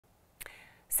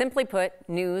Simply put,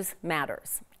 news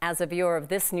matters. As a viewer of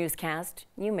this newscast,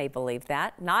 you may believe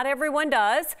that. Not everyone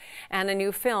does. And a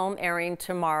new film airing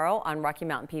tomorrow on Rocky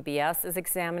Mountain PBS is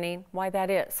examining why that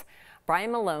is.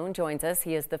 Brian Malone joins us.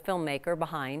 He is the filmmaker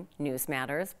behind News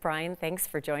Matters. Brian, thanks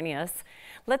for joining us.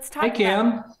 Let's talk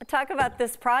about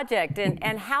this project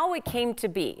and how it came to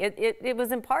be. It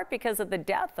was in part because of the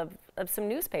death of some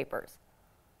newspapers.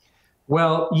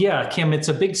 Well, yeah, Kim, it's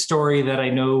a big story that I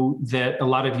know that a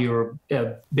lot of you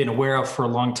have been aware of for a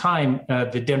long time.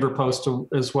 The Denver Post,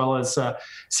 as well as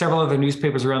several other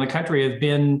newspapers around the country, have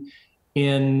been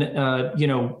in,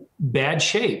 bad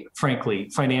shape, frankly,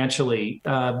 financially,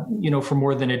 for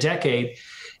more than a decade.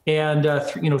 And,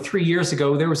 3 years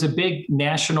ago, there was a big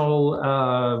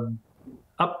national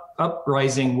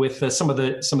uprising with some of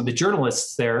the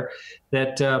journalists there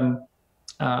that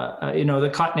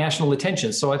that caught national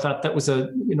attention. So I thought that was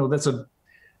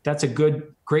that's a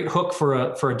great hook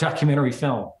for a documentary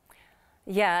film.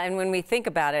 Yeah, and when we think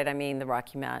about it, I mean, the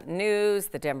Rocky Mountain News,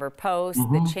 the Denver Post,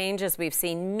 the changes we've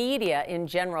seen, media in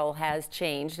general has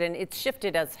changed, and it's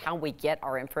shifted as how we get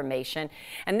our information.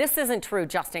 And this isn't true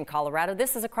just in Colorado.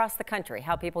 This is across the country,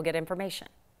 how people get information.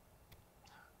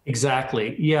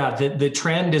 Exactly. Yeah, the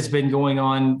trend has been going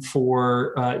on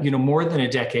for, more than a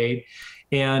decade.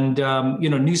 And,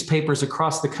 newspapers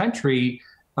across the country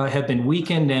have been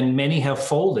weakened and many have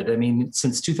folded. I mean,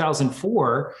 since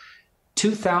 2004,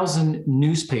 2,000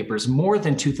 newspapers, more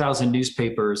than 2,000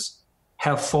 newspapers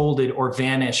have folded or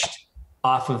vanished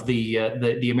off of the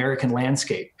American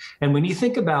landscape. And when you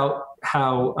think about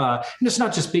how, it's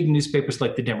not just big newspapers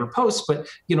like the Denver Post, but,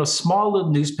 small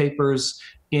little newspapers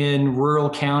in rural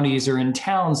counties or in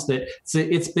towns that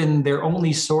it's been their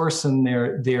only source and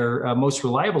their most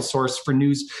reliable source for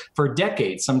news for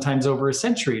decades, sometimes over a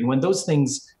century. And when those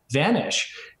things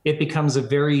vanish, it becomes a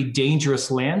very dangerous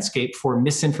landscape for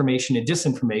misinformation and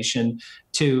disinformation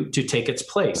to take its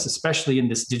place, especially in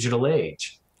this digital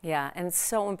age. Yeah, and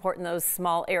so important, those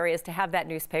small areas, to have that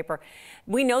newspaper.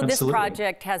 We know this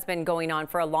project has been going on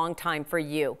for a long time for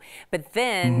you, but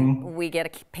then we get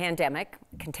a pandemic,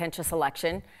 contentious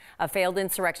election, a failed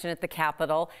insurrection at the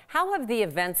Capitol. How have the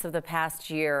events of the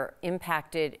past year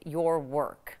impacted your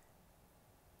work?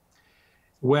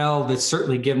 Well, that's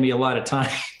certainly given me a lot of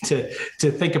time to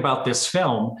think about this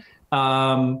film.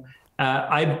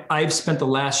 I've spent the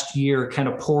last year kind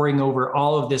of poring over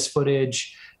all of this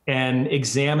footage and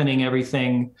examining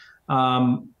everything,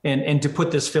 and to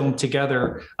put this film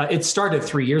together. It started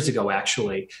 3 years ago,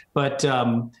 actually, but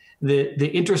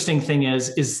the interesting thing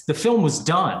is the film was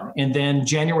done, and then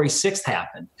January 6th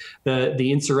happened,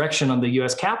 the insurrection on the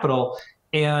U.S. Capitol,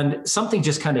 and something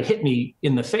just kind of hit me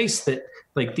in the face that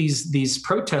like these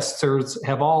protesters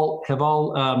have all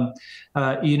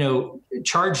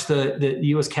charged the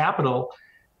U.S. Capitol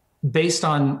based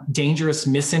on dangerous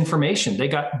misinformation. They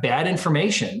got bad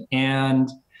information and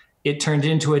it turned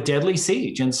into a deadly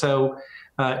siege. And so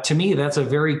to me, that's a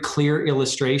very clear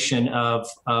illustration of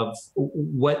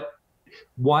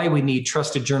why we need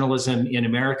trusted journalism in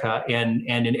America and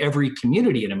in every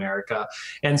community in America.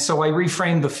 And so I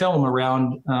reframed the film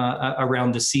around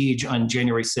the siege on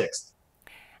January 6th.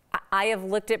 I have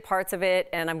looked at parts of it,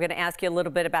 and I'm going to ask you a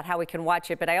little bit about how we can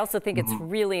watch it, but I also think it's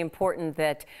really important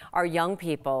that our young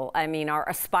people, our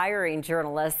aspiring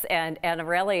journalists and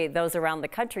really those around the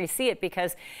country see it,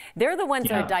 because they're the ones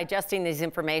that are digesting this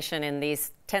information in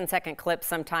these 10-second clips,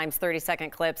 sometimes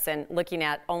 30-second clips, and looking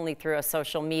at only through a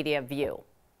social media view.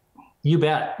 You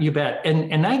bet, you bet.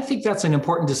 And I think that's an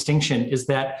important distinction, is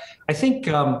that I think,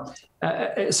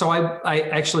 so I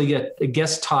actually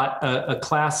guest taught a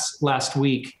class last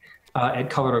week at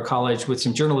Colorado College with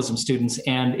some journalism students,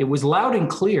 and it was loud and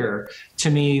clear to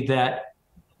me that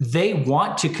they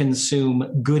want to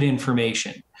consume good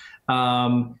information,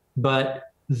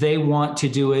 but they want to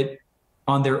do it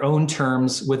on their own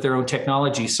terms with their own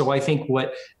technology. So I think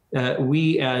what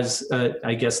we as,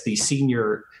 I guess, the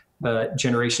senior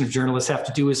generation of journalists have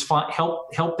to do is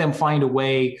help them find a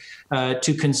way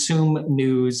to consume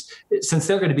news, since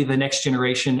they're going to be the next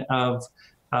generation of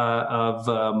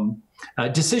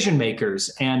decision makers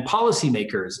and policy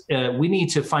makers. We need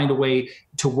to find a way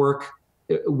to work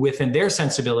within their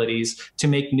sensibilities to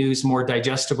make news more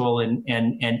digestible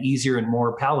and easier and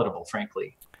more palatable,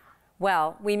 frankly.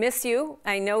 Well, we miss you.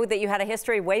 I know that you had a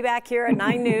history way back here at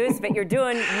 9 News, but you're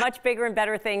doing much bigger and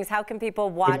better things. How can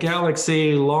people watch? The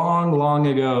galaxy long, long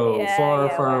ago,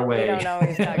 far away. We don't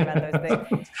always talk about those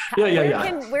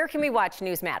things. Where can we watch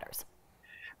News Matters?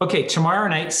 Okay, tomorrow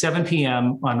night, 7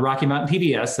 p.m. on Rocky Mountain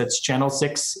PBS. That's Channel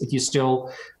 6 if you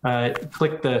still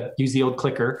use the old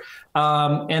clicker.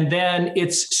 And then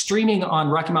it's streaming on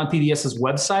Rocky Mountain PBS's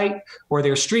website or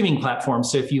their streaming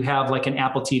platforms. So if you have like an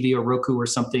Apple TV or Roku or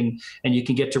something, and you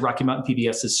can get to Rocky Mountain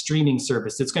PBS's streaming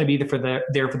service, it's going to be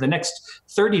there for the next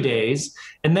 30 days.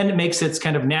 And then it makes its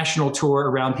kind of national tour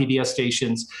around PBS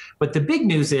stations. But the big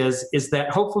news is that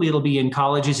hopefully it'll be in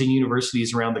colleges and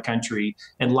universities around the country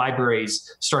and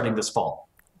libraries starting this fall.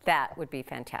 That would be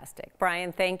fantastic.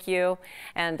 Brian, thank you.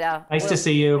 And nice to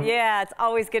see you. Yeah, it's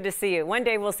always good to see you. One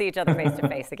day we'll see each other face to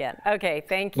face again. Okay,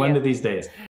 thank you. One of these days.